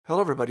Hello,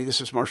 everybody. This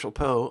is Marshall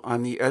Poe.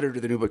 I'm the editor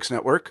of the New Books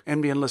Network.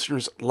 NBN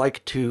listeners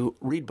like to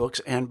read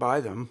books and buy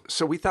them.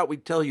 So we thought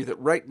we'd tell you that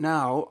right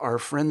now, our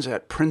friends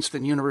at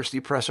Princeton University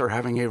Press are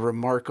having a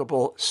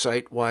remarkable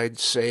site-wide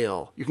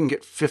sale. You can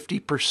get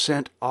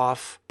 50%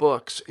 off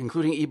books,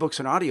 including ebooks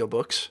and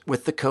audiobooks,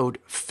 with the code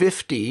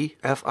 50,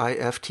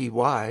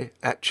 F-I-F-T-Y,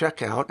 at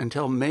checkout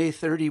until May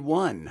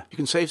 31. You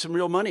can save some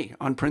real money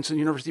on Princeton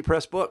University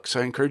Press books.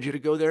 I encourage you to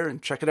go there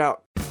and check it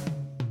out.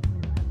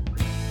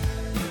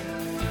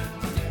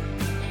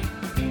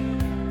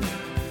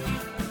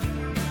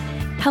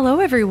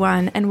 Hello,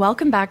 everyone, and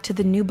welcome back to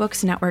the New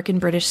Books Network in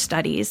British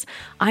Studies.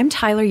 I'm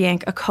Tyler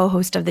Yank, a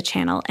co-host of the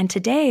channel, and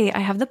today I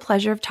have the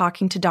pleasure of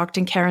talking to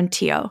Dr. Karen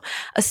Teo,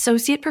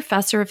 Associate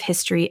Professor of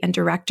History and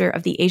Director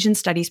of the Asian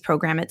Studies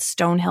Program at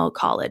Stonehill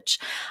College.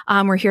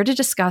 We're here to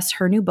discuss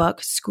her new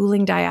book,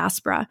 Schooling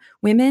Diaspora,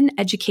 Women,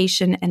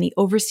 Education, and the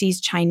Overseas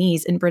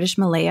Chinese in British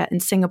Malaya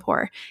and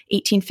Singapore,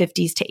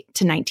 1850s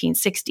to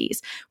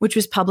 1960s, which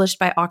was published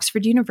by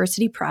Oxford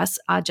University Press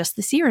just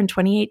this year in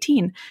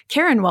 2018.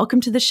 Karen, welcome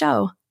to the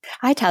show.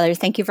 Hi, Tyler.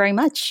 Thank you very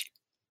much.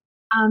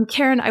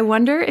 Karen, I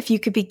wonder if you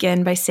could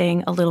begin by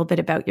saying a little bit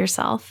about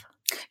yourself.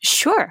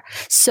 Sure.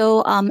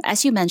 So,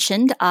 as you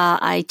mentioned,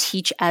 I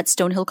teach at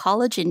Stonehill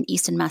College in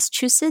Easton,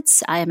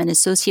 Massachusetts. I am an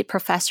associate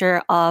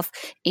professor of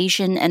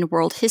Asian and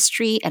world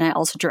history, and I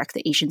also direct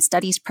the Asian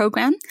Studies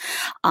program.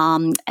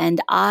 And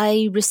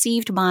I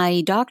received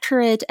my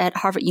doctorate at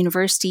Harvard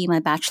University, my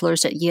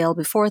bachelor's at Yale.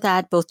 Before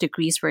that, both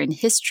degrees were in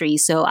history.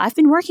 So I've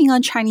been working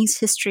on Chinese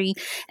history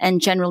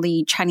and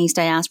generally Chinese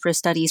diaspora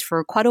studies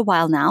for quite a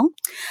while now.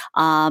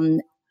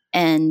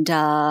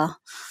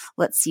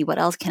 Let's see, what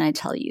else can I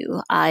tell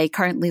you? I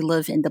currently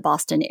live in the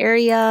Boston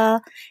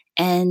area,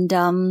 and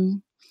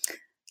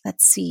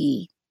let's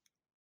see.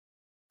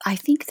 I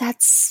think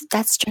that's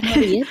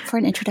generally it for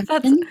an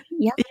introduction.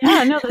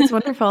 That's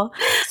wonderful.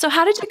 So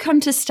how did you come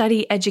to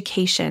study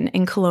education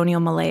in colonial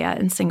Malaya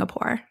in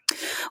Singapore?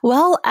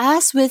 Well,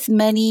 as with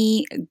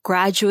many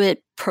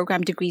graduate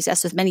program degrees,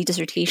 as with many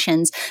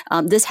dissertations,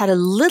 this had a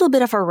little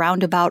bit of a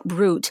roundabout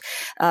route.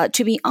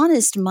 To be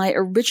honest, my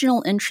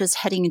original interest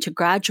heading into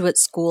graduate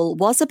school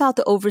was about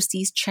the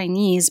overseas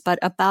Chinese, but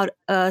about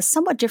a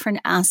somewhat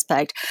different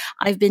aspect.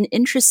 I've been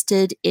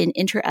interested in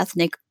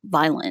interethnic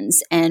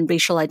violence and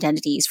racial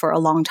identities for a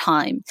long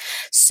time.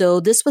 So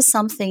this was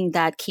something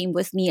that came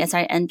with me as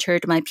I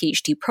entered my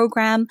PhD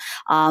program.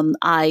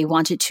 I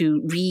wanted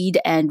to read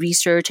and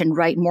research and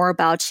write more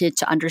about it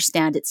to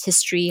understand its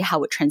history,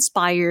 how it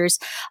transpires.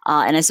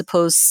 And I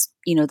suppose,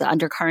 the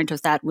undercurrent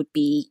of that would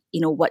be,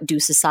 what do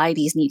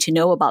societies need to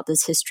know about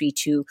this history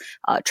to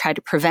try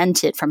to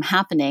prevent it from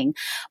happening?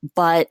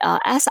 But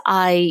as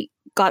I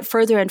got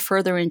further and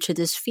further into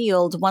this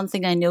field, one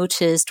thing I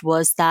noticed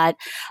was that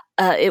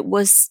there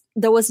was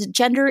a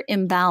gender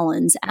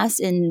imbalance, as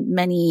in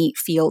many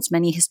fields,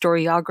 many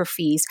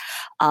historiographies,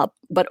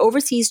 but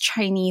overseas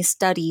Chinese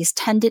studies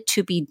tended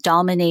to be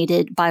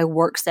dominated by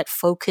works that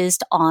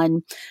focused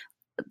on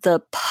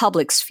the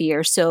public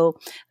sphere. So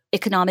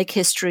economic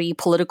history,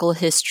 political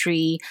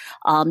history,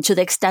 to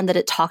the extent that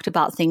it talked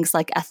about things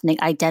like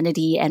ethnic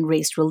identity and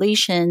race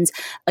relations.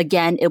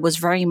 Again, it was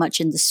very much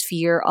in the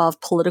sphere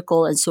of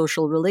political and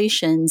social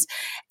relations.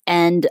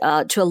 And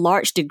to a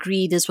large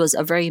degree, this was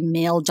a very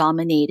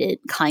male-dominated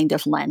kind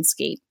of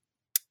landscape.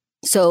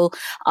 So,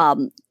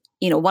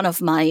 one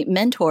of my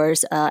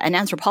mentors, an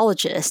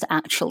anthropologist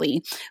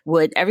actually,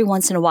 would every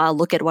once in a while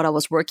look at what I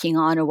was working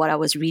on or what I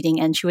was reading,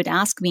 and she would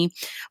ask me,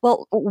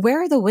 well,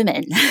 where are the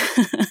women?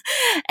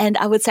 And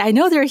I would say, I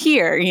know they're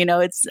here.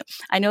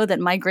 I know that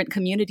migrant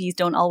communities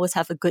don't always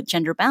have a good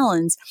gender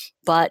balance,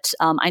 but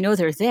I know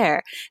they're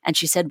there. And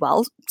she said,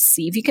 well,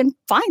 see if you can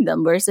find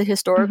them. Where's the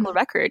historical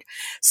record?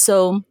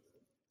 So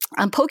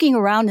I'm poking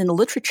around in the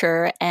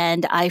literature,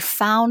 and I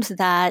found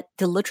that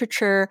the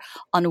literature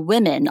on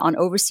women, on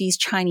overseas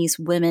Chinese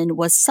women,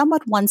 was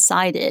somewhat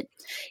one-sided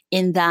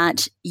in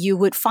that you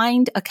would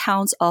find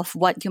accounts of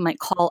what you might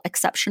call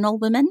exceptional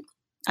women,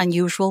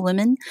 unusual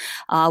women,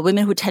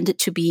 women who tended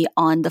to be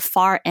on the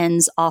far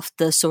ends of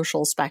the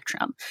social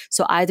spectrum.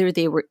 So either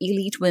they were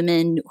elite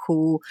women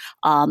who,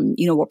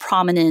 were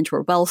prominent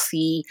or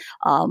wealthy,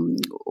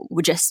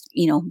 were just,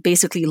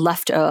 basically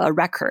left a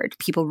record.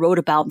 People wrote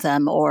about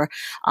them, or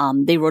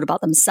they wrote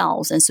about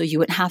themselves. And so you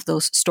would have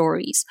those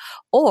stories.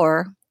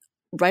 Or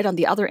right on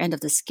the other end of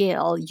the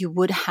scale, you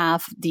would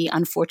have the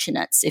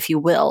unfortunates, if you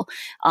will,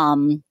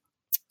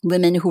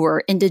 women who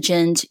were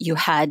indigent, you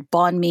had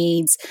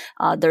bondmaids.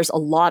 There's a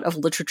lot of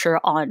literature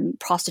on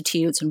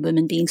prostitutes and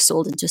women being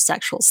sold into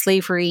sexual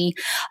slavery.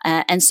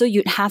 And so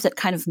you'd have that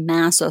kind of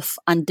mass of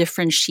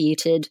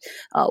undifferentiated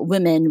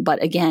women,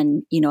 but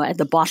again, at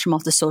the bottom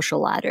of the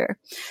social ladder.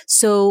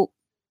 So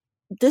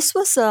this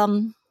was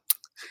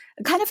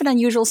kind of an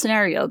unusual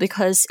scenario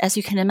because, as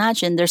you can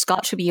imagine, there's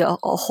got to be a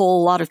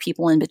whole lot of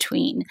people in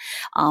between.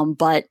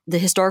 But the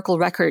historical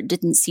record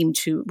didn't seem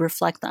to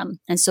reflect them.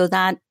 And so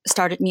that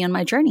started me on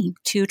my journey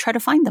to try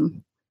to find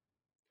them.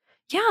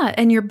 Yeah,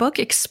 and your book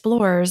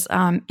explores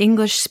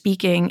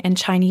English-speaking and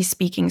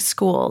Chinese-speaking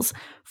schools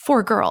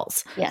for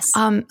girls. Yes.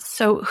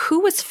 So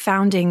who was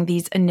founding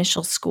these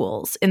initial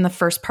schools in the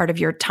first part of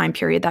your time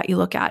period that you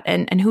look at,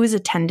 and who is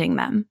attending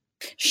them?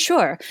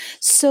 Sure.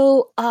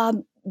 So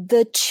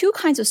the two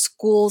kinds of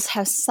schools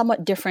have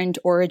somewhat different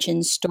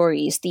origin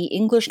stories. The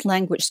English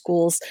language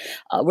schools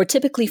were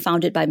typically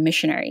founded by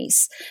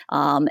missionaries.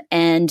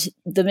 And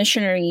the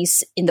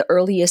missionaries in the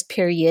earliest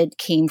period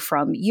came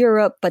from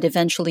Europe, but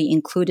eventually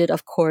included,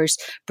 of course,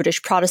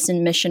 British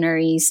Protestant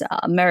missionaries,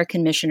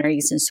 American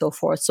missionaries, and so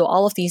forth. So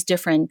all of these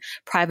different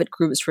private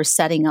groups were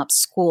setting up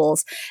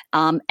schools.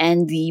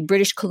 And the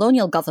British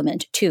colonial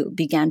government, too,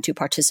 began to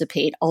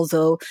participate,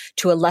 although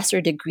to a lesser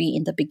degree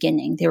in the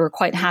beginning. They were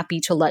quite happy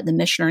to let the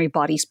missionary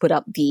bodies put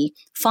up the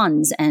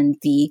funds and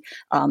the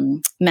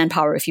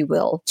manpower, if you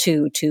will,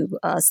 to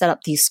set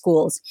up these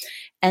schools.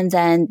 And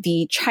then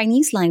the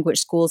Chinese language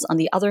schools, on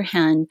the other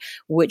hand,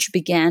 which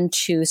began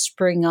to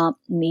spring up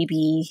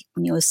maybe,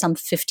 some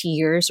 50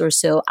 years or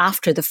so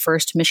after the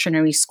first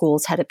missionary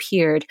schools had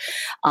appeared,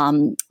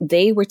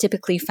 they were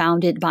typically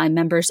founded by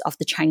members of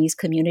the Chinese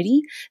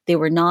community. They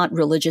were not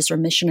religious or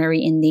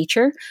missionary in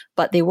nature,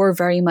 but they were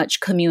very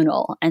much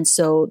communal. And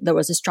so there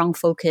was a strong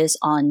focus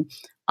on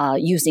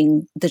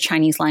using the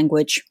Chinese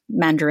language,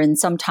 Mandarin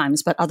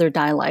sometimes, but other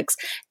dialects,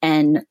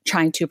 and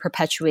trying to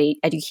perpetuate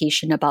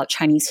education about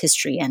Chinese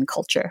history and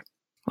culture.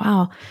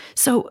 Wow.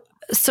 So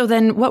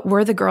then what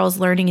were the girls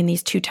learning in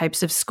these two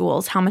types of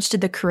schools? How much did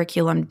the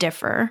curriculum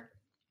differ?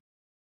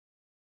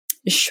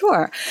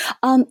 Sure.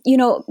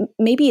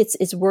 Maybe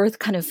it's worth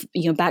kind of,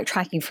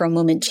 backtracking for a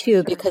moment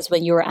too, because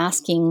when you were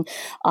asking,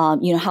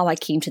 how I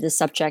came to this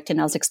subject and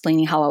I was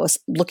explaining how I was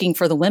looking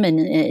for the women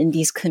in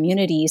these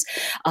communities,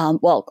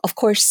 well, of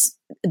course,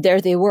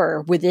 there they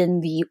were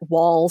within the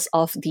walls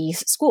of these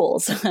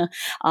schools.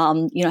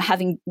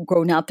 Having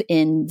grown up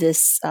in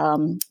this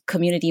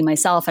community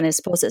myself, and I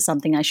suppose it's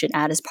something I should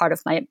add as part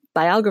of my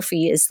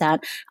biography, is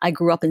that I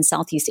grew up in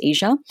Southeast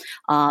Asia,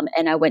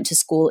 and I went to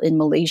school in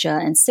Malaysia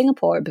and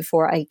Singapore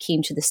before I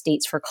came to the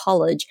States for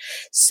college.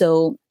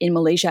 So in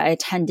Malaysia, I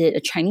attended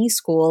a Chinese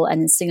school,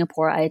 and in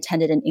Singapore, I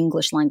attended an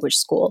English language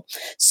school.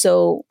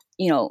 So,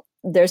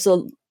 there's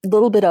a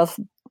little bit of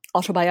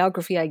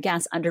autobiography, I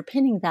guess,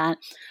 underpinning that,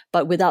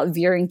 but without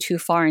veering too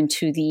far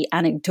into the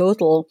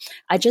anecdotal,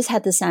 I just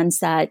had the sense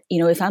that,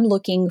 if I'm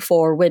looking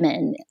for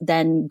women,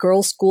 then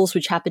girls' schools,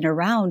 which have been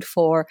around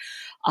for,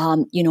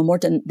 more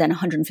than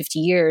 150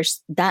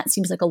 years, that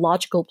seems like a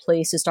logical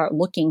place to start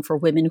looking for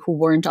women who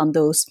weren't on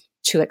those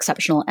two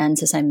exceptional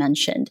ends, as I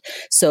mentioned.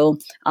 So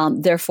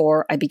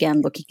therefore, I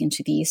began looking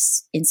into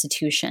these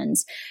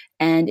institutions.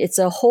 And it's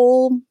a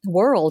whole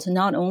world,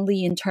 not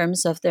only in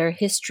terms of their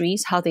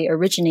histories, how they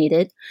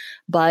originated,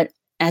 but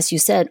as you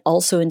said,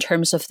 also in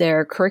terms of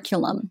their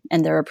curriculum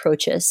and their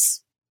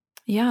approaches.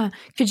 Yeah.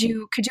 Could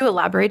you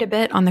elaborate a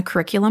bit on the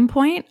curriculum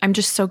point? I'm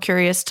just so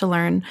curious to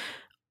learn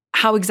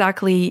how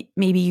exactly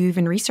maybe you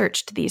even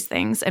researched these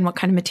things and what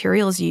kind of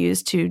materials you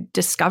used to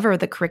discover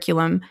the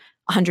curriculum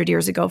 100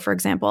 years ago, for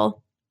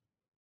example.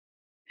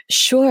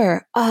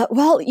 Sure.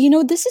 Well,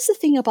 this is the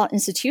thing about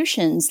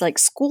institutions like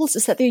schools,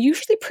 is that they're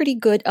usually pretty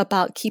good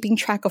about keeping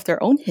track of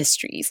their own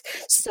histories.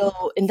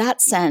 So in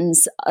that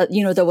sense,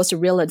 there was a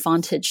real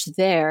advantage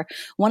there.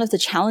 One of the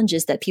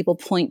challenges that people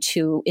point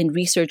to in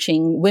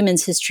researching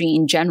women's history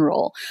in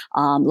general,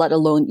 let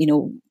alone,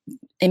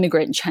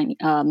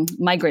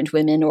 migrant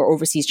women or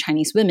overseas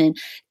Chinese women,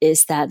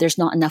 is that there's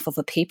not enough of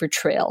a paper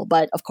trail.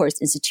 But of course,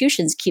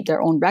 institutions keep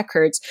their own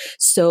records.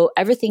 So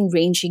everything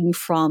ranging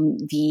from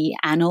the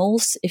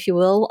annals, if you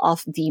will,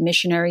 of the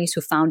missionaries who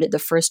founded the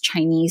first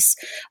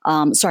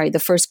the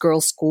first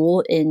girls'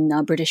 school in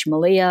British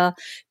Malaya,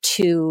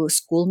 to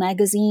school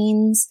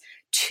magazines,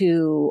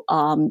 to,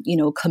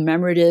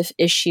 commemorative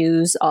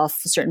issues of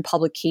certain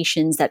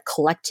publications that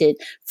collected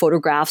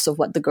photographs of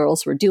what the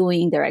girls were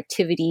doing, their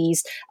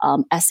activities,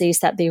 essays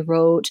that they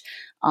wrote,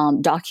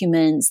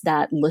 documents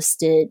that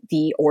listed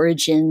the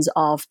origins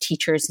of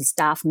teachers and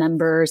staff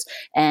members,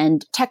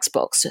 and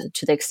textbooks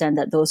to the extent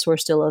that those were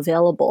still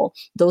available.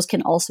 Those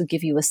can also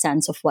give you a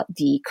sense of what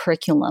the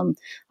curriculum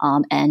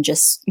and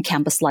just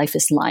campus life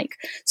is like.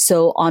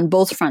 So on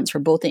both fronts, for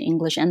both the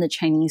English and the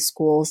Chinese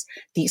schools,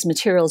 these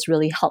materials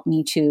really helped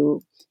me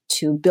to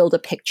build a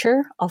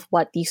picture of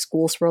what these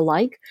schools were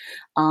like.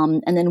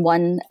 And then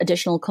one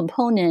additional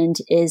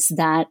component is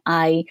that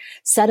I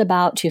set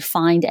about to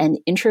find and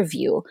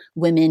interview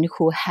women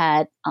who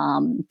had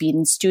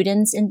been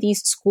students in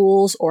these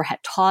schools or had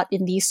taught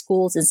in these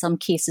schools, in some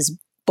cases,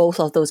 both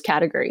of those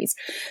categories.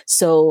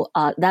 So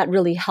that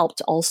really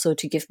helped also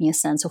to give me a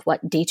sense of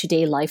what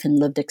day-to-day life and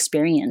lived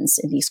experience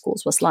in these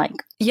schools was like.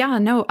 Yeah,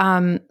 no,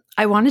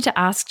 I wanted to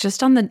ask,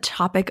 just on the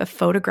topic of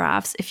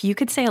photographs, if you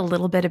could say a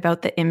little bit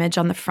about the image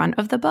on the front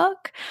of the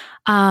book.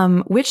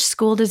 Which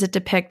school does it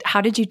depict? How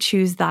did you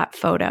choose that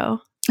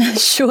photo?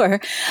 Sure.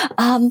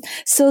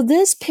 So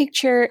this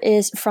picture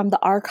is from the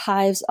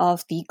archives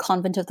of the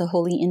Convent of the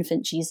Holy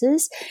Infant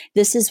Jesus.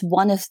 This is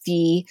one of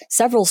the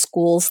several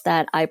schools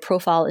that I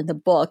profile in the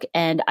book.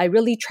 And I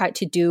really tried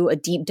to do a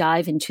deep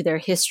dive into their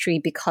history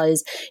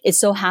because it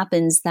so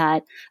happens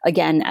that,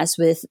 again, as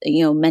with,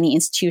 many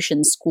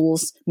institutions,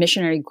 schools,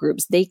 missionary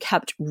groups, they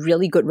kept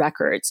really good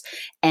records.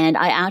 And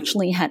I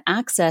actually had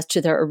access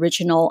to their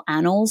original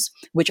annals,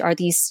 which are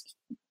these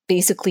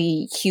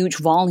basically huge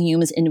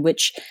volumes in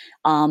which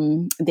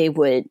they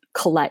would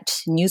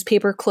collect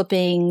newspaper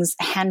clippings,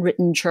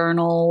 handwritten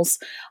journals,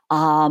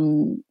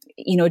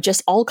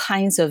 just all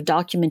kinds of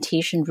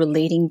documentation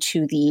relating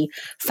to the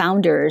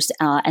founders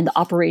and the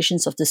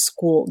operations of the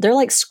school. They're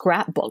like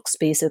scrapbooks,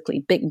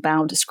 basically, big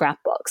bound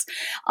scrapbooks.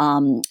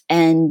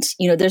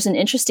 There's an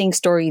interesting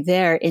story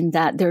there in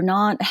that they're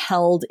not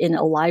held in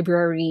a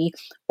library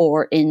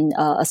or in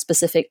a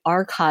specific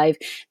archive.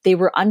 They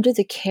were under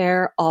the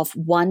care of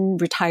one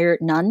retired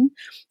nun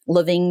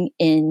living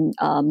in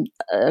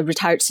a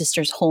retired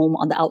sister's home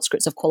on the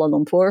outskirts of Kuala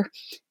Lumpur,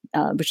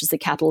 which is the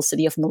capital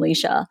city of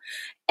Malaysia.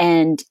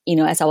 And,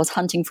 as I was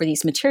hunting for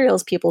these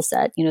materials, people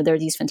said, there are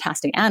these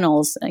fantastic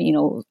annals,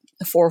 4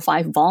 or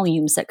 5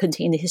 volumes that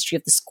contain the history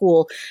of the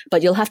school,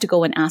 but you'll have to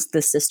go and ask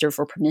the sister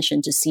for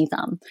permission to see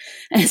them.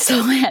 And so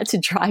I had to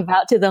drive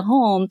out to the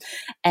home,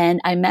 and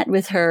I met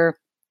with her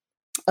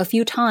a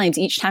few times.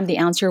 Each time the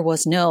answer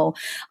was no,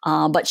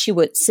 but she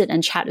would sit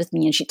and chat with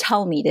me and she'd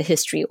tell me the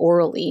history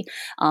orally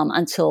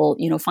until,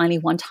 finally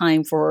one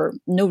time, for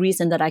no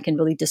reason that I can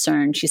really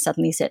discern, she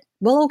suddenly said,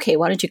 well, okay,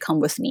 why don't you come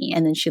with me?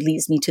 And then she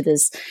leads me to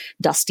this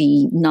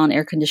dusty,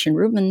 non-air conditioned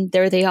room, and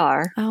there they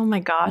are. Oh my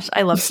gosh,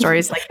 I love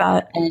stories like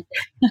that.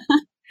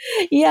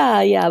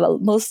 Yeah. Well,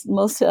 most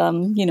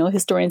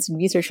historians and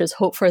researchers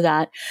hope for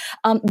that.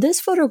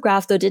 This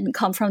photograph, though, didn't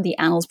come from the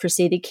annals per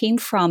se. They came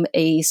from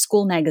a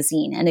school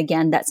magazine. And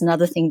again, that's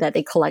another thing that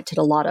they collected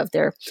a lot of,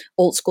 their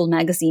old school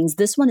magazines.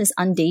 This one is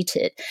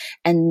undated.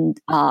 And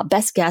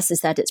best guess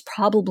is that it's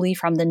probably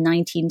from the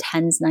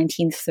 1910s,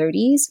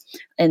 1930s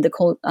in the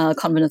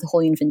Convent of the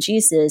Holy Infant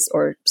Jesus,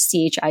 or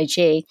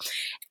CHIJ.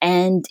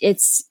 And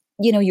it's,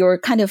 your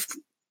kind of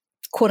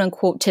quote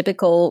unquote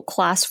typical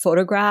class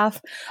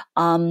photograph.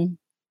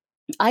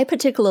 I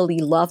particularly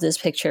love this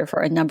picture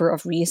for a number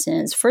of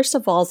reasons. First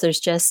of all,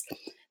 there's just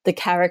the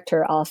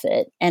character of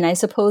it. And I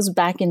suppose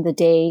back in the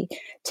day,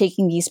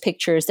 taking these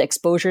pictures, the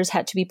exposures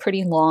had to be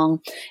pretty long.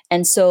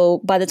 And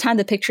so by the time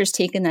the picture's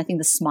taken, I think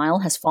the smile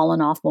has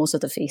fallen off most of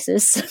the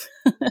faces.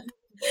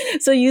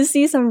 So you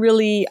see some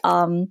really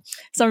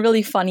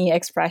funny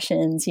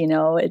expressions.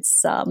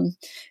 It's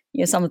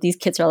some of these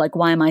kids are like,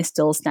 why am I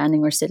still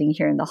standing or sitting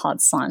here in the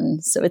hot sun?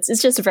 So it's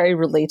just very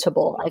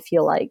relatable, I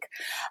feel like.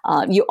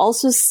 You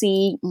also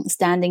see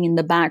standing in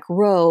the back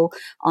row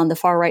on the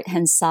far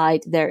right-hand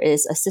side, there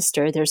is a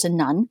sister, there's a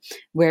nun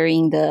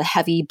wearing the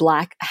heavy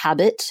black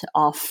habit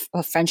of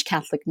French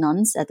Catholic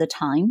nuns at the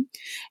time.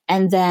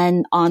 And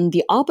then on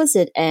the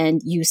opposite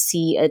end, you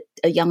see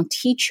a young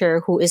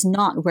teacher who is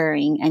not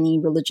wearing any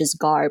religious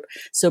garb.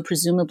 So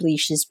presumably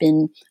she's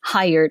been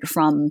hired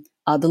from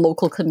the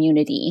local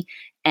community.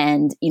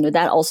 And,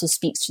 that also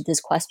speaks to this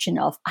question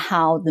of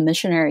how the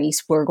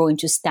missionaries were going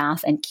to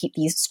staff and keep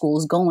these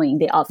schools going.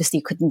 They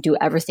obviously couldn't do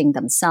everything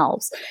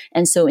themselves.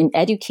 And so in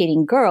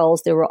educating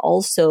girls, they were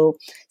also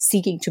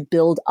seeking to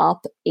build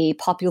up a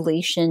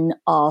population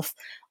of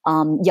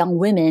young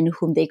women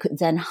whom they could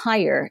then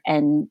hire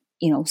and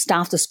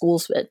staff the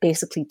schools with,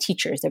 basically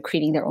teachers. They're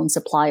creating their own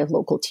supply of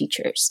local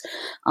teachers.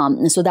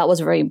 And so that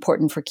was very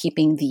important for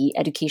keeping the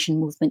education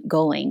movement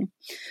going.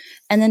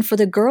 And then for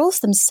the girls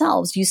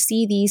themselves, you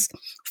see these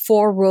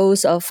 4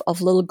 rows of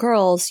little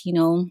girls,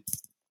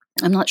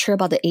 I'm not sure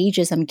about the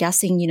ages. I'm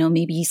guessing,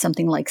 maybe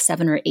something like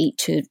 7 or 8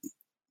 to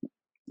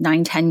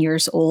 9, 10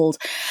 years old.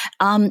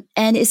 And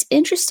it's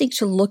interesting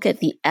to look at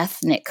the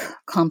ethnic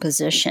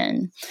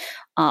composition.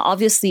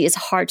 Obviously, it's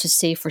hard to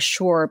say for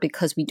sure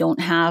because we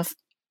don't have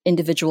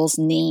individuals'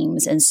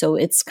 names. And so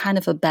it's kind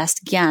of a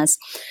best guess.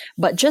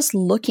 But just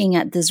looking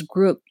at this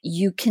group,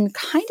 you can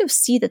kind of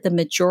see that the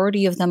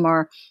majority of them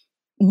are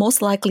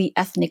most likely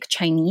ethnic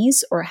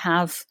Chinese or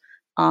have,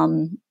 at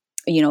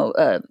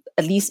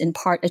least in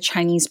part, a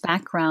Chinese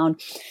background.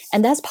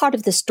 And that's part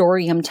of the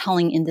story I'm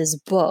telling in this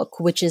book,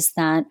 which is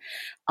that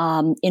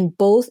in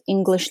both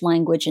English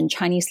language and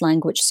Chinese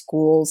language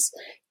schools,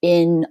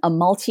 in a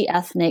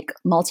multi-ethnic,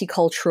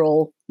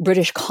 multicultural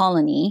British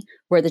colony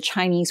where the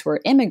Chinese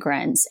were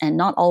immigrants and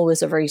not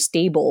always a very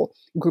stable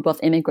group of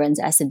immigrants,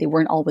 as in they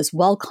weren't always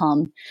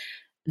welcome,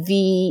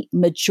 the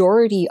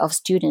majority of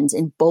students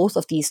in both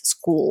of these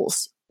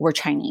schools were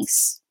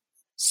Chinese.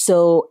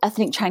 So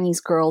ethnic Chinese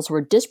girls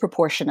were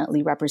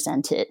disproportionately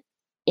represented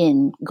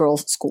in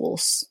girls'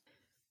 schools.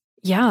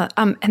 Yeah.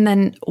 And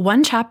then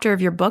one chapter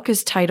of your book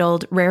is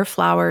titled Rare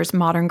Flowers,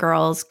 Modern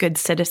Girls, Good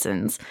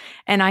Citizens.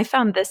 And I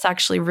found this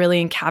actually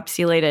really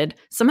encapsulated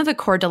some of the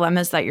core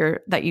dilemmas that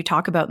you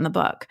talk about in the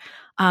book.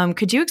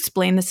 Could you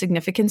explain the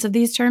significance of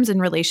these terms in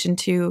relation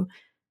to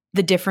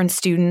the different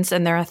students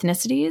and their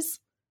ethnicities?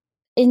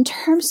 in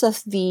terms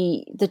of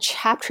the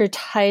chapter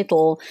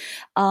title,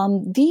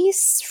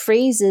 these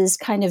phrases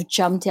kind of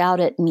jumped out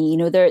at me.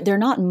 They're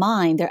not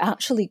mine. They're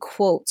actually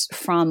quotes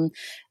from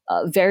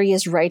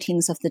various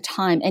writings of the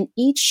time, and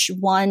each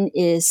one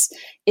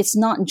it's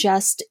not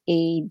just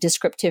a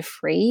descriptive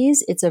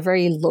phrase. It's a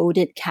very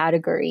loaded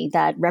category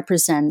that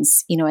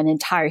represents, an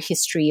entire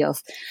history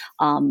of,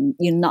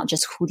 not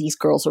just who these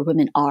girls or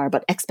women are,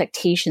 but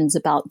expectations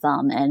about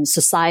them and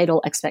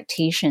societal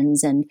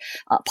expectations and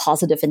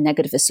positive and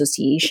negative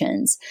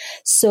associations.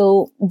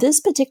 So this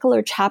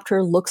particular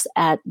chapter looks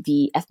at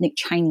the ethnic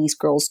Chinese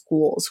girls'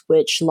 schools,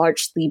 which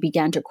largely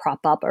began to crop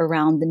up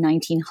around the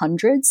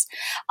 1900s.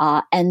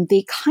 And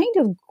they kind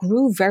of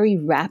grew very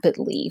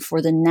rapidly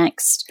for the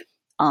next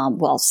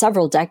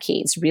several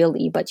decades,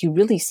 really, but you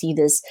really see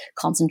this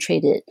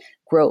concentrated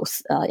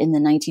growth in the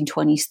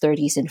 1920s,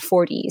 30s, and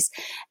 40s.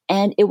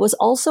 And it was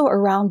also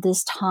around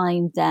this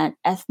time that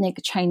ethnic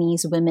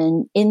Chinese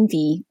women in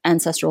the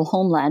ancestral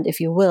homeland, if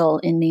you will,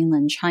 in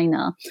mainland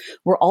China,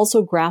 were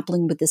also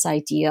grappling with this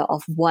idea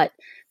of what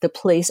the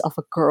place of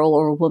a girl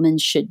or a woman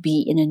should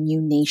be in a new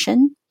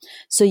nation.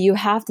 So you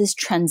have this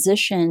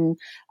transition,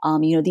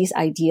 these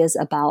ideas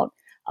about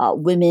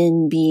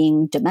women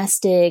being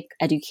domestic,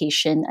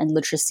 education and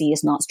literacy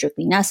is not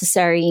strictly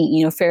necessary,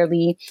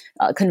 fairly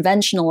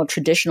conventional or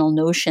traditional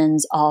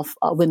notions of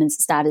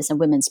women's status and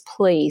women's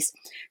place,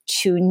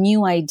 to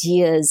new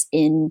ideas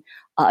in,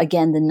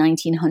 again, the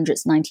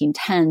 1900s,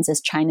 1910s, as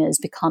China is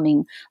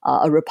becoming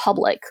a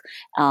republic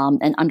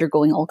and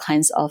undergoing all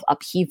kinds of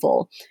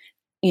upheaval.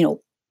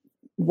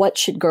 What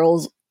should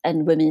girls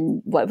and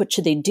women, what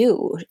should they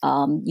do?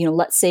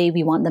 Let's say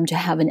we want them to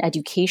have an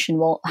education.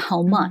 Well,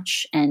 how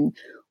much and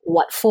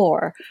what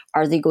for?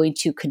 Are they going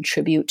to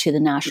contribute to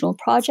the national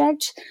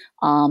project?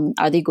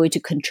 Are they going to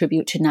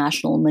contribute to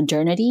national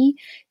modernity?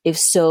 If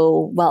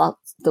so, well,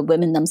 the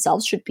women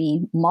themselves should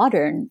be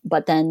modern,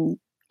 but then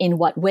in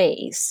what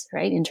ways,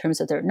 right? In terms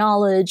of their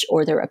knowledge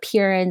or their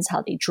appearance,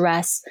 how they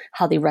dress,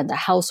 how they run the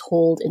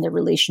household, in their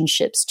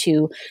relationships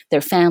to their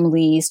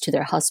families, to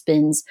their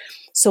husbands,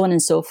 so on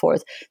and so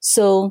forth.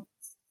 So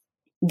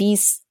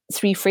these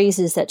three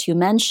phrases that you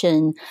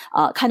mentioned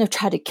kind of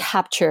try to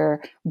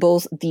capture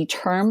both the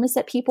terms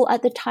that people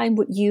at the time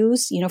would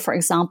use, for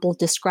example,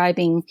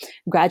 describing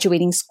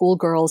graduating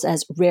schoolgirls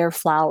as rare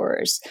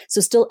flowers.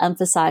 So still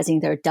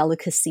emphasizing their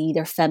delicacy,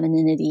 their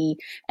femininity,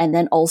 and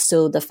then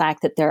also the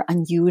fact that they're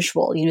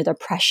unusual, they're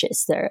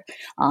precious. They're,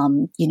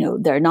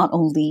 they're not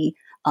only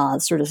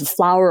sort of the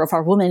flower of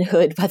our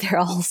womanhood, but they're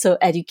also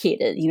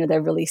educated,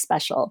 they're really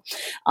special.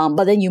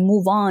 But then you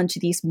move on to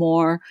these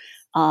more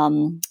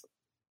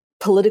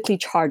politically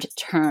charged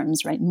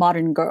terms, right?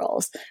 Modern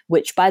girls,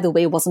 which, by the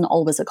way, wasn't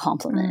always a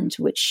compliment,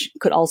 which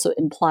could also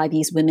imply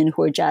these women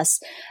who are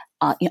just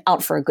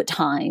out for a good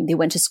time. They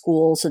went to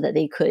school so that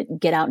they could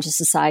get out into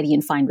society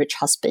and find rich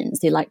husbands.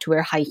 They like to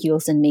wear high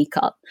heels and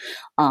makeup.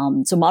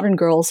 So modern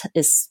girls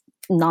is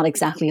not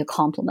exactly a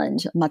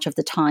compliment much of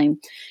the time.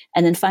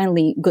 And then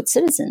finally, good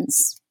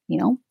citizens.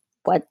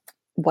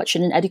 What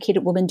should an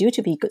educated woman do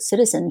to be a good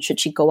citizen?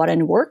 Should she go out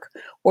and work,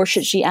 or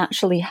should she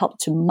actually help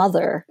to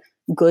mother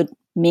good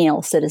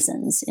male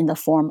citizens in the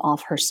form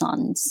of her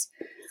sons?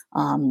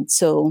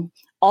 So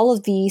all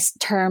of these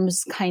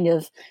terms kind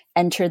of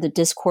enter the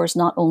discourse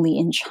not only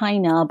in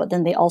China, but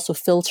then they also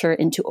filter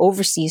into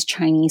overseas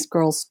Chinese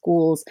girls'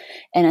 schools,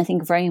 and I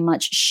think very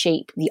much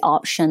shape the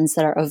options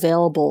that are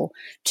available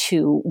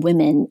to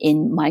women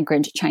in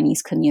migrant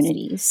Chinese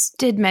communities.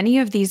 Did many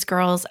of these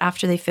girls,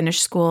 after they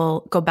finished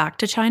school, go back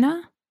to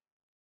China?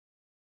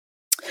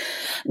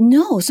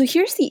 No. So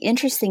here's the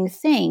interesting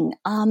thing.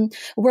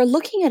 We're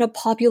looking at a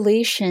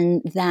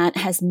population that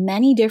has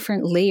many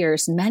different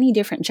layers, many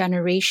different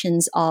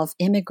generations of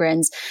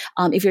immigrants.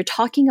 If you're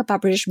talking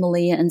about British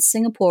Malaya and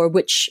Singapore,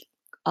 which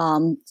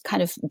kind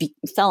of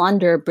fell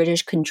under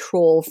British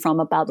control from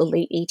about the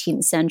late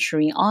 18th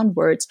century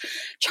onwards,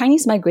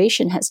 Chinese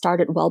migration had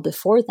started well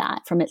before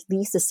that, from at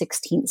least the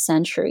 16th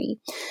century.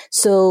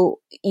 So,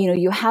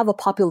 you have a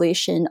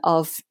population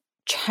of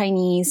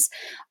Chinese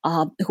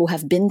who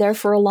have been there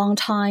for a long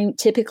time.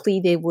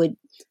 Typically, they would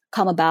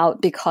come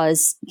about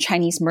because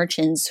Chinese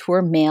merchants who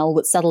are male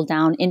would settle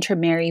down,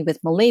 intermarry with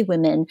Malay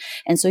women.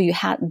 And so you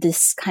had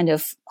this kind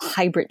of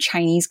hybrid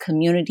Chinese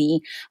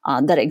community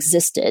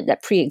that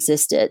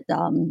pre-existed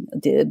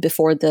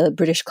before the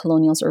British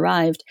colonials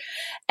arrived.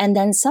 And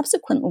then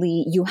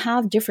subsequently, you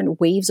have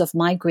different waves of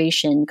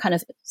migration, kind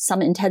of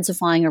some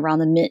intensifying around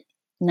the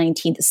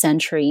mid-19th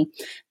century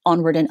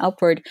onward and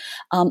upward.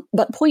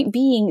 But point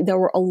being, there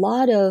were a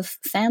lot of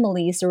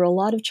families, there were a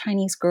lot of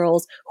Chinese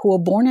girls who were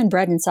born and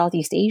bred in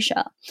Southeast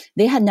Asia.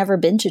 They had never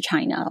been to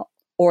China,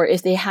 or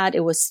if they had,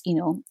 it was,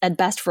 at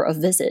best for a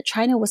visit.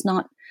 China was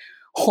not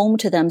home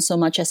to them so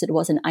much as it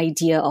was an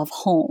idea of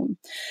home.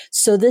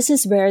 So this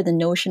is where the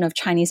notion of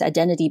Chinese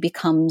identity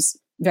becomes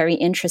very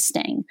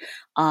interesting.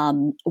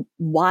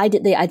 Why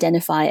did they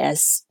identify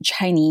as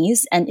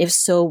Chinese? And if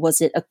so, was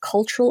it a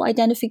cultural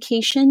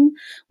identification?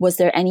 Was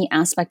there any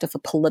aspect of a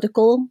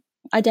political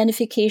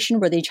identification?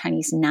 Were they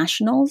Chinese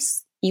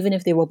nationals? even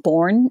if they were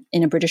born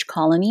in a British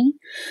colony.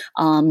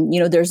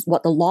 There's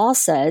what the law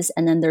says,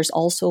 and then there's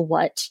also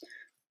what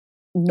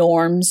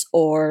norms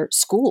or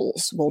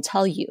schools will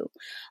tell you.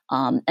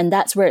 And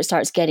that's where it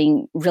starts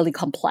getting really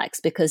complex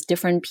because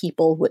different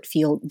people would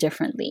feel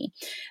differently.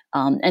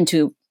 And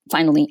to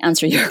finally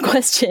answer your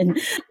question,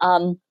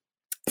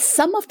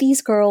 some of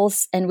these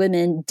girls and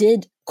women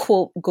did,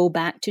 quote, go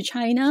back to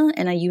China.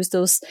 And I use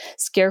those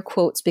scare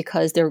quotes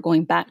because they're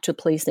going back to a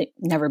place they've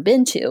never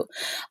been to.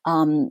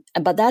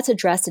 But that's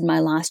addressed in my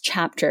last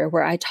chapter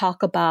where I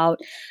talk about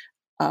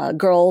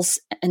girls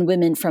and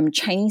women from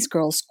Chinese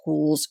girls'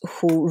 schools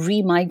who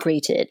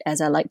remigrated,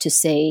 as I like to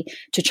say,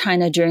 to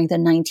China during the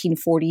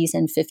 1940s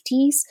and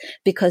 50s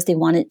because they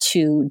wanted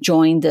to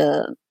join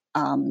the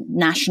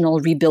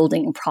national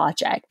rebuilding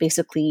project,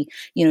 basically,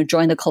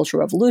 join the Cultural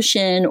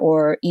Revolution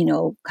or,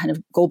 kind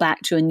of go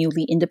back to a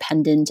newly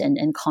independent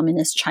and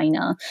communist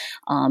China,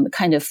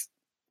 kind of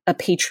a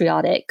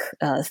patriotic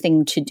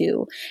thing to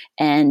do.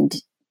 And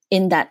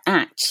in that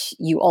act,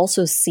 you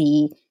also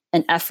see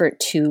an effort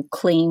to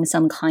claim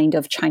some kind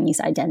of Chinese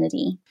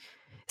identity.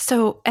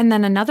 So, and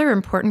then another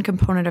important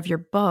component of your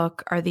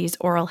book are these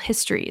oral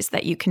histories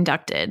that you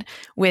conducted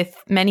with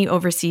many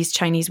overseas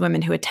Chinese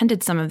women who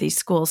attended some of these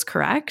schools,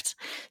 correct?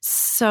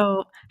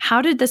 So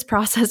how did this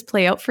process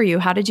play out for you?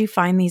 How did you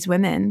find these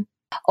women?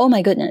 Oh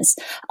my goodness.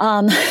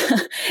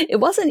 It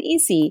wasn't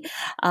easy.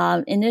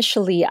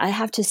 Initially, I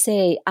have to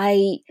say,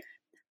 I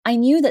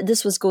knew that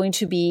this was going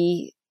to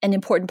be an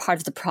important part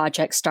of the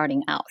project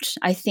starting out.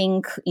 I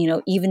think,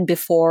 even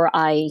before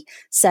I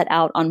set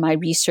out on my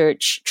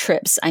research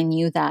trips, I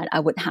knew that I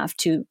would have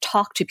to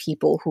talk to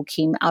people who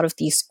came out of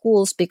these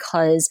schools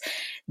because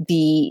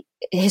the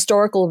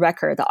historical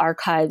record, the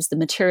archives, the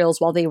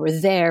materials while they were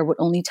there would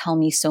only tell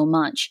me so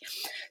much.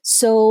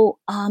 So,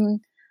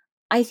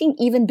 I think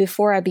even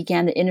before I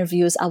began the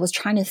interviews, I was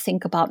trying to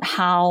think about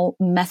how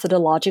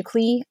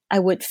methodologically I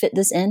would fit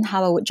this in,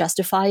 how I would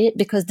justify it,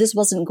 because this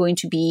wasn't going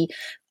to be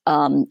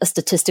a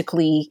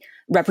statistically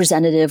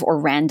representative or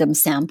random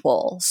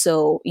sample.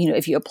 So,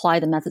 if you apply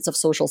the methods of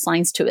social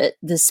science to it,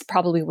 this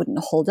probably wouldn't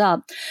hold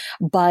up.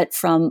 But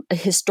from a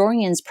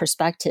historian's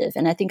perspective,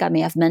 and I think I may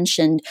have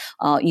mentioned,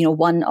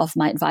 one of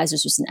my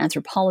advisors was an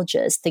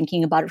anthropologist,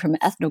 thinking about it from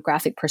an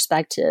ethnographic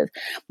perspective,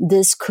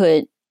 this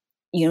could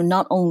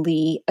not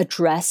only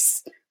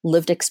address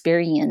lived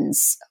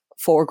experience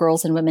for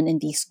girls and women in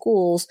these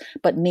schools,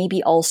 but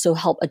maybe also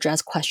help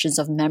address questions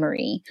of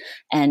memory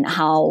and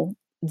how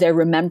their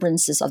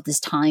remembrances of this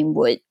time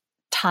would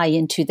tie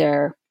into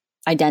their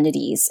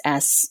identities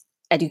as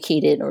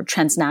educated or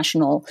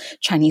transnational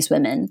Chinese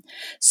women.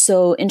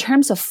 So in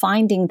terms of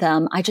finding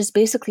them, I just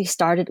basically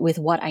started with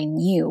what I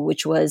knew,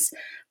 which was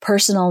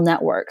personal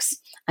networks.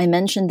 I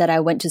mentioned that I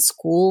went to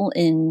school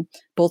in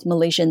both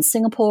Malaysia and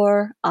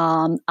Singapore.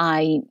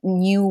 I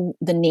knew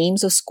the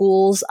names of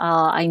schools.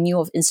 I knew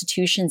of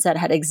institutions that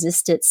had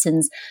existed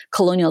since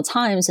colonial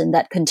times and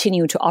that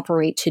continue to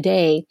operate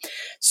today.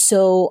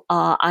 So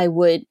I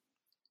would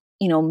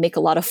make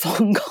a lot of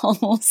phone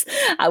calls.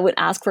 I would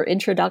ask for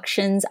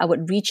introductions. I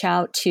would reach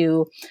out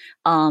to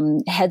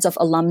heads of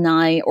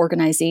alumni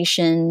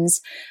organizations.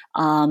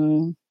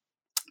 I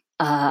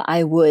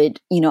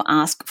would,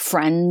 ask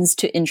friends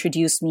to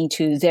introduce me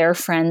to their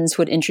friends,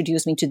 who would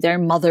introduce me to their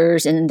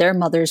mothers, and their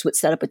mothers would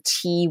set up a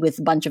tea with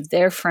a bunch of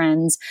their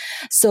friends.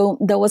 So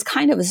there was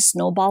kind of a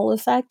snowball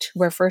effect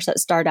where first I'd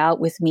start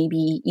out with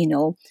maybe,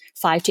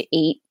 5 to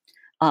 8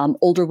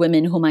 older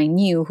women whom I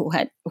knew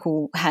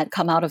who had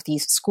come out of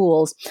these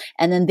schools.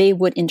 And then they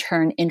would in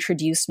turn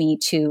introduce me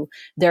to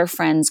their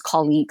friends,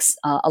 colleagues,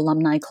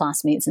 alumni,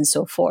 classmates, and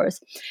so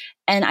forth.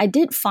 And I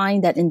did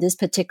find that in this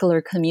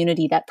particular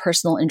community, that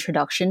personal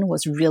introduction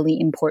was really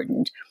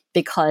important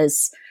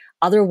because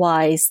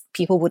otherwise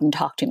people wouldn't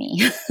talk to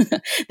me.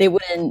 They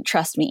wouldn't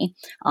trust me,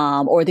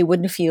 or they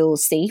wouldn't feel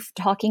safe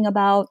talking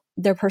about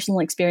their personal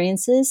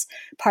experiences,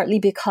 partly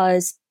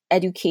because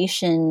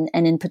education,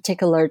 and in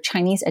particular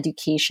Chinese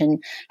education,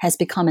 has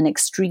become an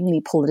extremely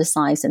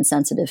politicized and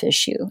sensitive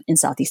issue in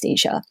Southeast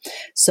Asia.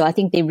 So I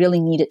think they really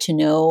needed to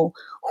know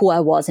who I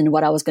was and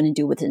what I was going to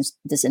do with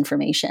this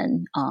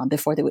information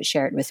before they would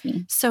share it with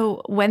me.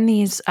 So when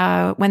these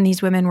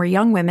women were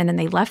young women and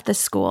they left the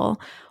school,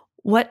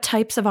 what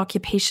types of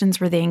occupations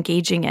were they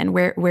engaging in?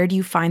 Where do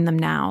you find them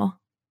now?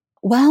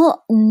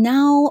 Well,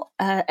 now,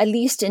 at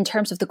least in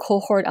terms of the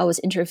cohort I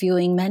was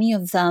interviewing, many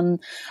of them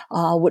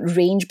would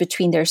range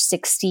between their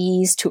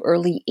 60s to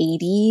early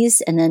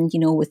 80s, and then,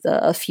 with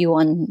a few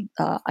on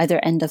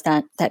either end of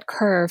that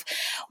curve.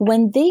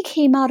 When they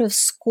came out of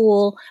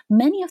school,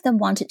 many of them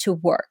wanted to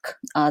work.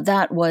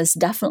 That was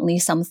definitely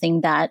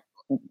something that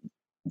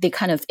they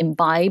kind of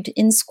imbibed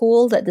in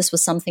school, that this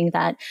was something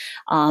that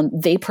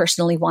they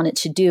personally wanted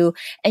to do.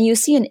 And you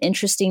see an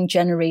interesting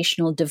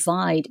generational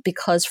divide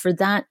because for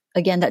that,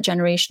 again, that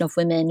generation of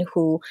women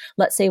who,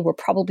 let's say, were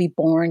probably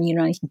born,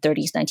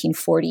 1930s,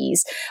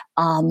 1940s,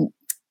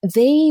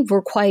 they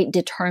were quite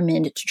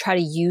determined to try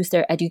to use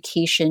their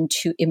education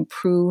to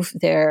improve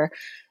their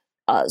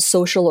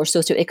social or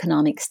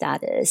socioeconomic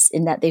status,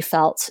 in that they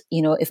felt,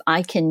 if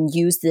I can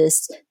use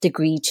this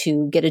degree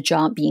to get a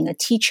job being a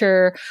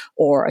teacher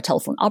or a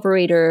telephone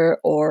operator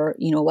or,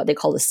 what they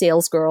call a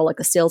sales girl, like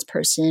a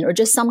salesperson, or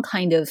just some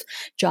kind of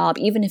job,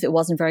 even if it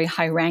wasn't very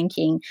high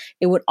ranking,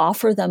 it would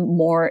offer them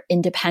more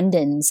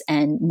independence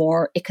and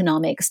more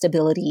economic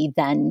stability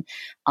than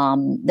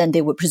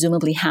they would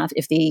presumably have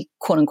if they,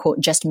 quote unquote,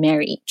 just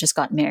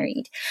got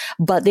married.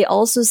 But they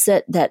also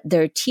said that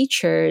their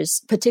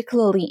teachers,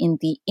 particularly in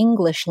the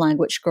English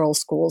language girls'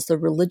 schools, the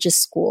religious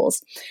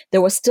schools,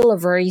 there was still a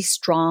very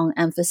strong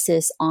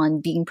emphasis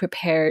on being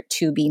prepared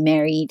to be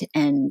married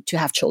and to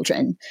have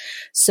children.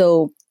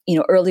 So,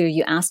 earlier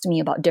you asked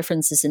me about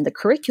differences in the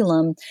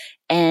curriculum.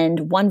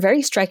 And one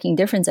very striking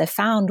difference I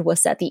found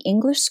was that the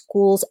English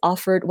schools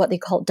offered what they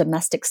called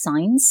domestic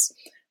science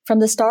from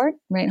the start,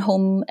 right?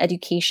 Home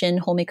education,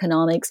 home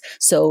economics.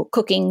 So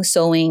cooking,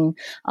 sewing,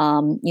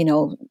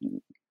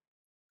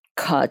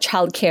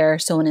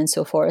 childcare, so on and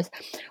so forth.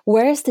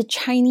 Whereas the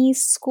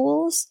Chinese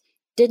schools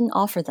didn't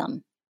offer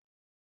them.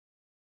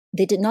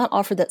 They did not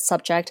offer that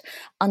subject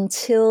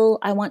until,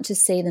 I want to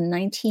say, the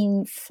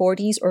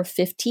 1940s or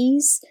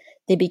 50s.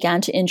 They began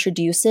to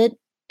introduce it.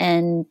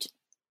 And,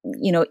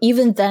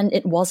 even then,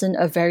 it wasn't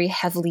a very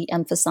heavily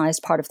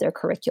emphasized part of their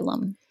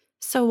curriculum.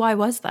 So why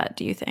was that,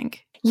 do you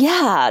think?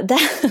 Yeah,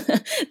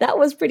 that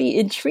was pretty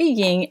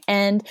intriguing.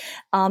 And,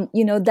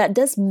 that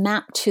does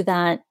map to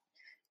that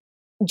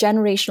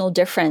generational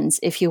difference,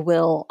 if you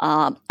will,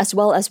 as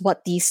well as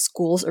what these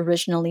schools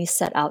originally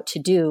set out to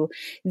do.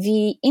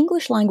 The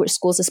English language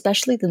schools,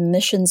 especially the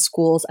mission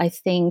schools, I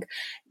think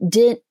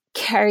did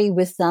carry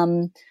with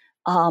them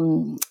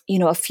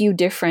a few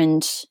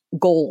different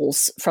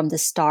goals from the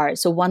start.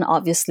 So one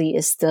obviously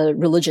is the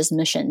religious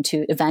mission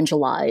to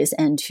evangelize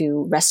and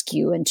to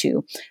rescue and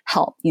to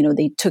help.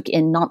 They took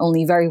in not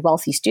only very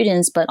wealthy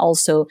students, but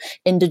also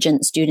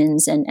indigent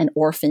students and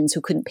orphans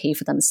who couldn't pay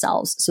for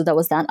themselves. So that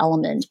was that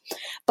element.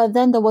 But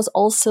then there was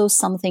also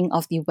something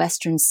of the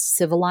Western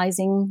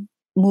civilizing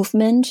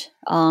movement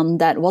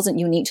that wasn't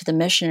unique to the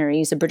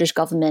missionaries. The British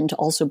government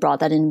also brought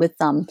that in with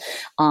them.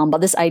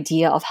 But this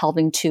idea of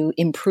helping to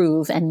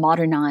improve and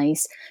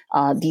modernize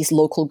these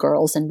local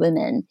girls and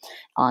women,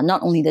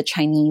 not only the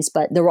Chinese,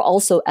 but there were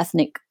also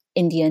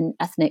Indian,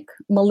 ethnic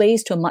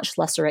Malays to a much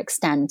lesser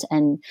extent,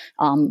 and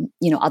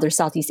other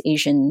Southeast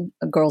Asian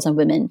girls and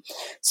women.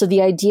 So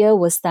the idea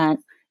was that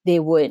they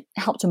would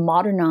help to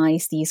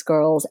modernize these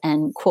girls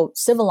and, quote,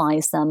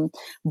 civilize them,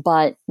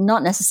 but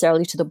not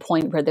necessarily to the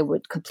point where they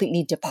would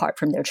completely depart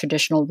from their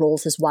traditional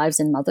roles as wives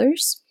and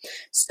mothers.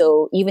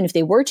 So even if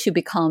they were to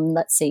become,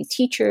 let's say,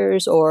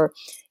 teachers or,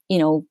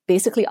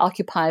 basically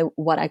occupy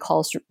what I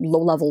call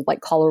low-level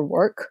white-collar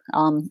work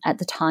at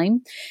the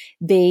time,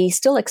 they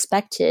still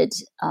expected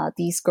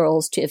these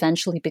girls to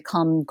eventually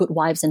become good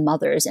wives and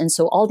mothers. And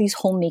so all these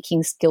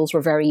homemaking skills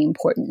were very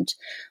important.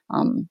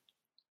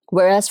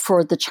 Whereas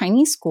for the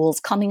Chinese schools,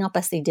 coming up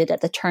as they did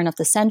at the turn of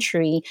the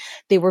century,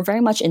 they were very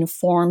much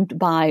informed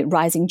by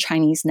rising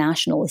Chinese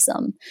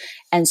nationalism.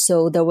 And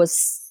so there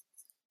was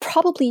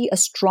probably a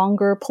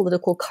stronger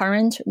political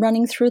current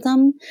running through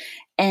them.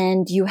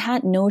 And you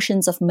had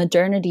notions of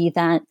modernity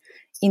that,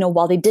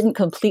 while they didn't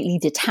completely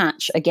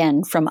detach,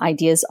 again, from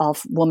ideas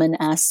of woman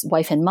as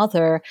wife and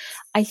mother,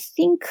 I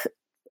think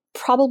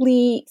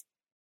probably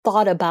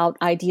thought about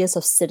ideas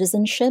of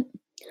citizenship,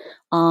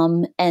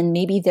 and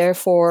maybe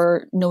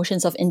therefore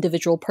notions of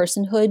individual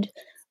personhood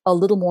a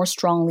little more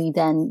strongly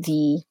than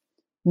the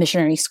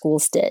missionary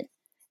schools did.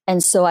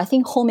 And so I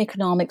think home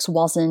economics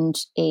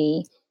wasn't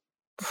a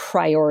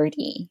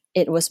priority.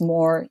 It was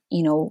more,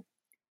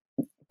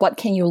 what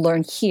can you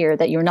learn here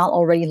that you're not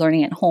already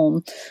learning at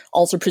home?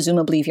 Also,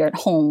 presumably if you're at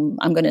home,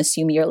 I'm going to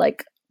assume you're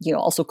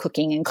also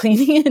cooking and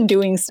cleaning and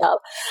doing stuff.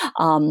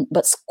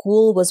 But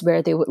school was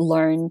where they would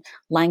learn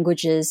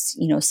languages,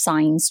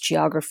 science,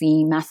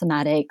 geography,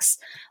 mathematics.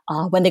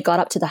 When they got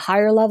up to the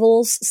higher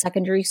levels,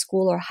 secondary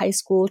school or high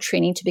school,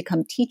 training to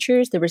become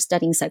teachers, they were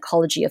studying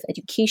psychology of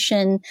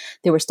education.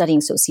 They were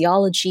studying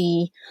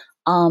sociology.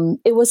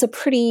 It was a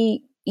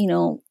pretty,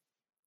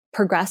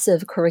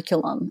 progressive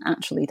curriculum,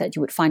 actually, that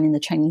you would find in the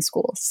Chinese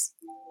schools.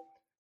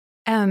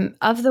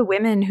 Of the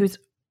women whose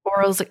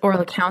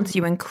oral accounts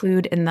you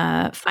include in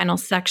the final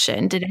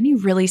section, did any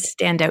really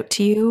stand out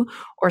to you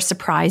or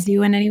surprise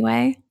you in any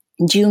way?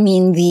 Do you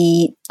mean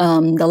the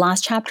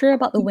last chapter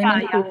about the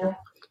women?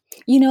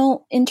 Yeah.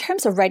 In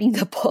terms of writing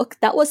the book,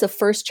 that was the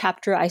first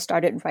chapter I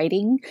started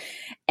writing,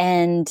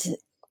 and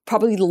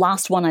probably the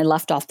last one I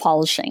left off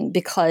polishing,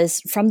 because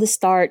from the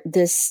start,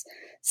 this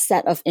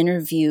set of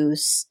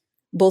interviews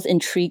both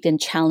intrigued and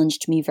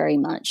challenged me very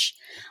much.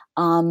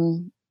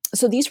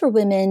 So these were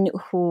women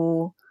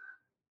who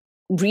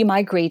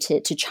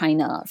remigrated to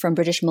China from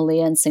British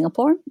Malaya and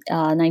Singapore,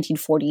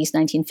 1940s,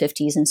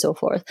 1950s, and so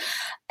forth.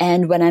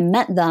 And when I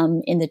met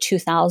them in the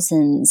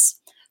 2000s,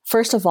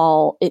 first of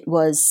all, it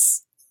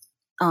was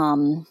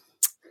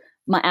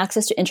my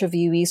access to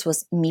interviewees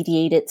was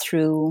mediated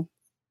through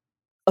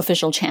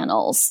official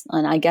channels.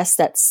 And I guess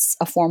that's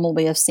a formal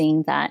way of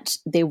saying that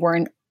they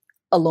weren't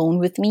alone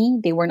with me.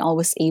 They weren't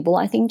always able,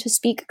 I think, to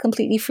speak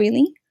completely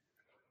freely.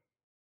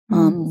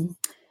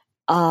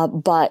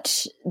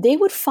 But they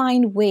would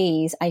find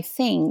ways, I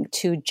think,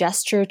 to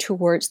gesture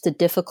towards the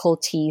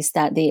difficulties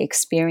that they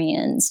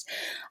experienced.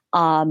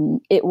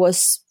 It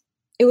was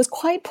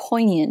quite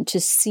poignant to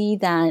see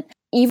that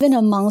even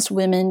amongst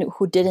women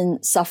who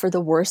didn't suffer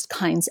the worst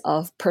kinds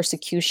of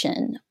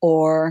persecution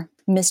or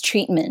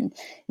mistreatment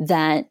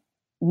that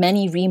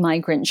many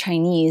remigrant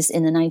Chinese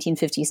in the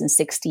 1950s and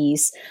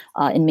 60s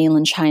in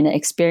mainland China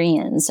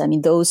experienced. I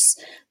mean, those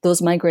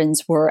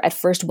migrants were at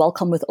first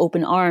welcomed with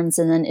open arms,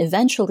 and then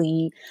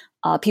eventually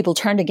people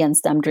turned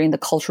against them during the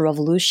Cultural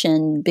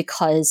Revolution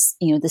because,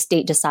 the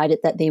state decided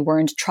that they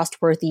weren't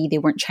trustworthy, they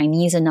weren't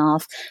Chinese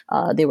enough,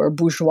 they were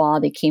bourgeois,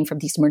 they came from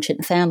these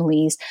merchant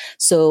families.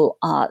 So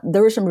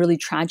there were some really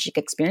tragic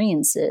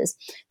experiences.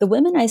 The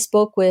women I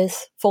spoke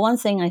with, for one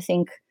thing, I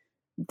think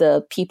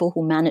the people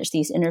who managed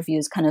these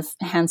interviews kind of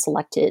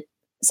hand-selected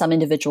some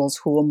individuals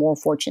who were more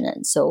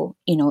fortunate. So,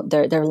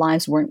 their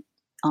lives weren't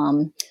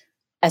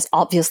as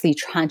obviously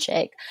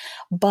tragic.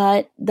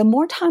 But the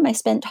more time I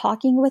spent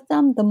talking with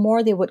them, the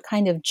more they would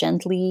kind of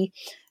gently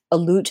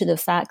allude to the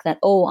fact that,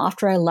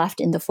 after I left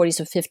in the 40s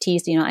or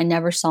 50s, I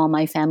never saw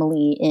my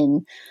family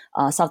in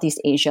Southeast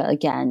Asia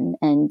again.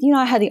 And,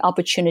 I had the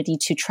opportunity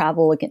to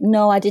travel again.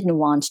 No, I didn't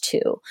want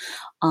to.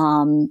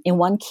 In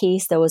one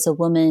case, there was a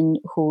woman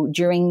who,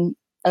 during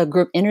a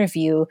group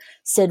interview,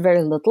 said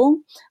very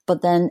little,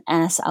 but then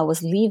as I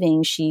was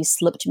leaving, she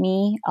slipped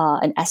me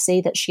an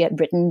essay that she had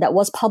written that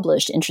was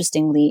published,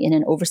 interestingly, in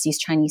an overseas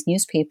Chinese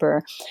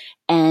newspaper.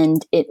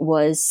 And it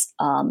was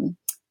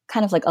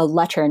kind of like a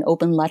letter, an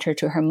open letter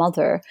to her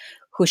mother,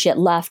 who she had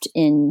left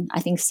in, I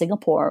think,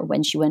 Singapore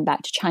when she went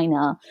back to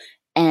China.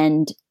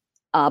 And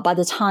by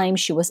the time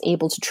she was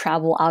able to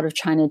travel out of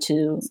China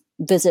to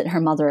visit her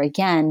mother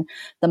again,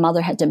 the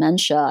mother had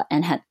dementia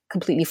and had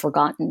completely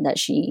forgotten that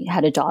she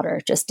had a daughter,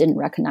 just didn't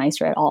recognize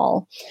her at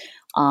all.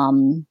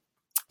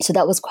 So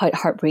that was quite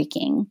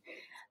heartbreaking.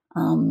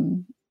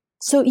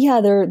 So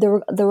yeah, there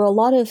were a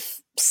lot of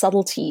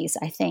subtleties,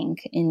 I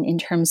think, in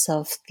terms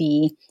of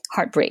the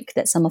heartbreak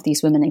that some of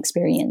these women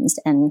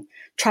experienced and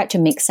tried to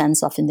make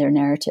sense of in their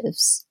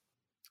narratives.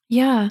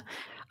 Yeah.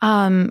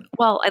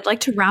 Well, I'd like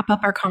to wrap up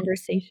our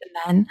conversation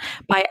then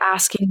by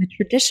asking the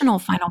traditional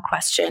final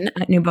question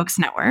at New Books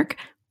Network.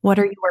 What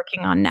are you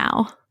working on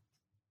now?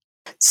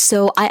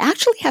 So I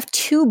actually have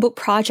two book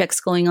projects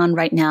going on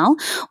right now.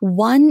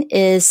 One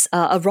is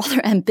a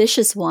rather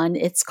ambitious one.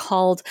 It's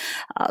called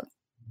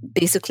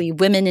basically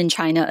Women in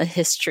China, A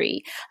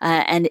History.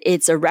 And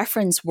it's a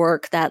reference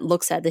work that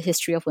looks at the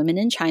history of women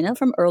in China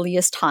from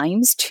earliest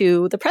times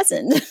to the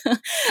present.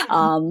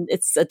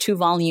 It's a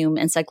 2-volume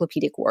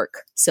encyclopedic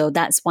work. So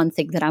that's one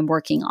thing that I'm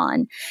working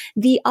on.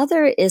 The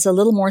other is a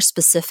little more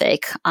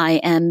specific. I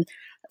am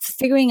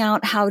figuring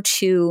out how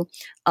to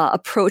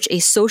approach a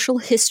social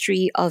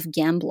history of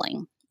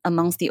gambling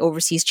amongst the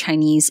overseas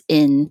Chinese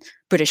in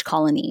British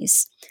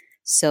colonies.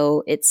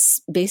 So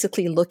it's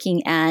basically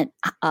looking at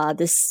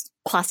this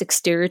classic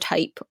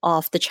stereotype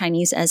of the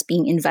Chinese as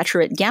being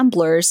inveterate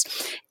gamblers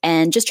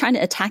and just trying to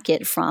attack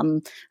it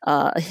from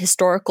a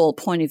historical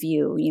point of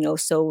view.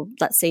 So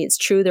let's say it's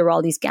true there are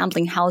all these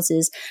gambling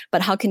houses,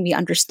 but how can we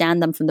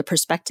understand them from the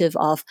perspective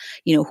of,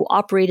 who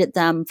operated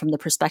them, from the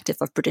perspective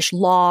of British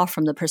law,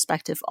 from the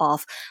perspective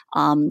of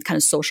kind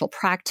of social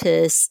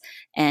practice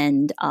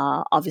and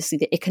obviously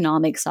the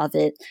economics of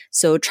it.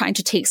 So trying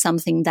to take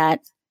something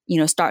that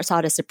starts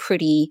out as a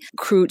pretty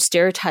crude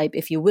stereotype,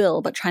 if you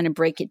will, but trying to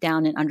break it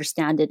down and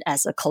understand it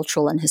as a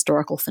cultural and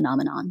historical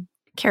phenomenon.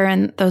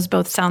 Karen, those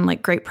both sound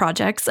like great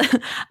projects.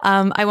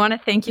 I want to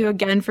thank you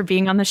again for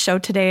being on the show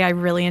today. I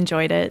really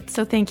enjoyed it.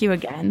 So thank you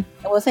again.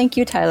 Well, thank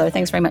you, Tyler.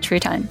 Thanks very much for your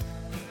time.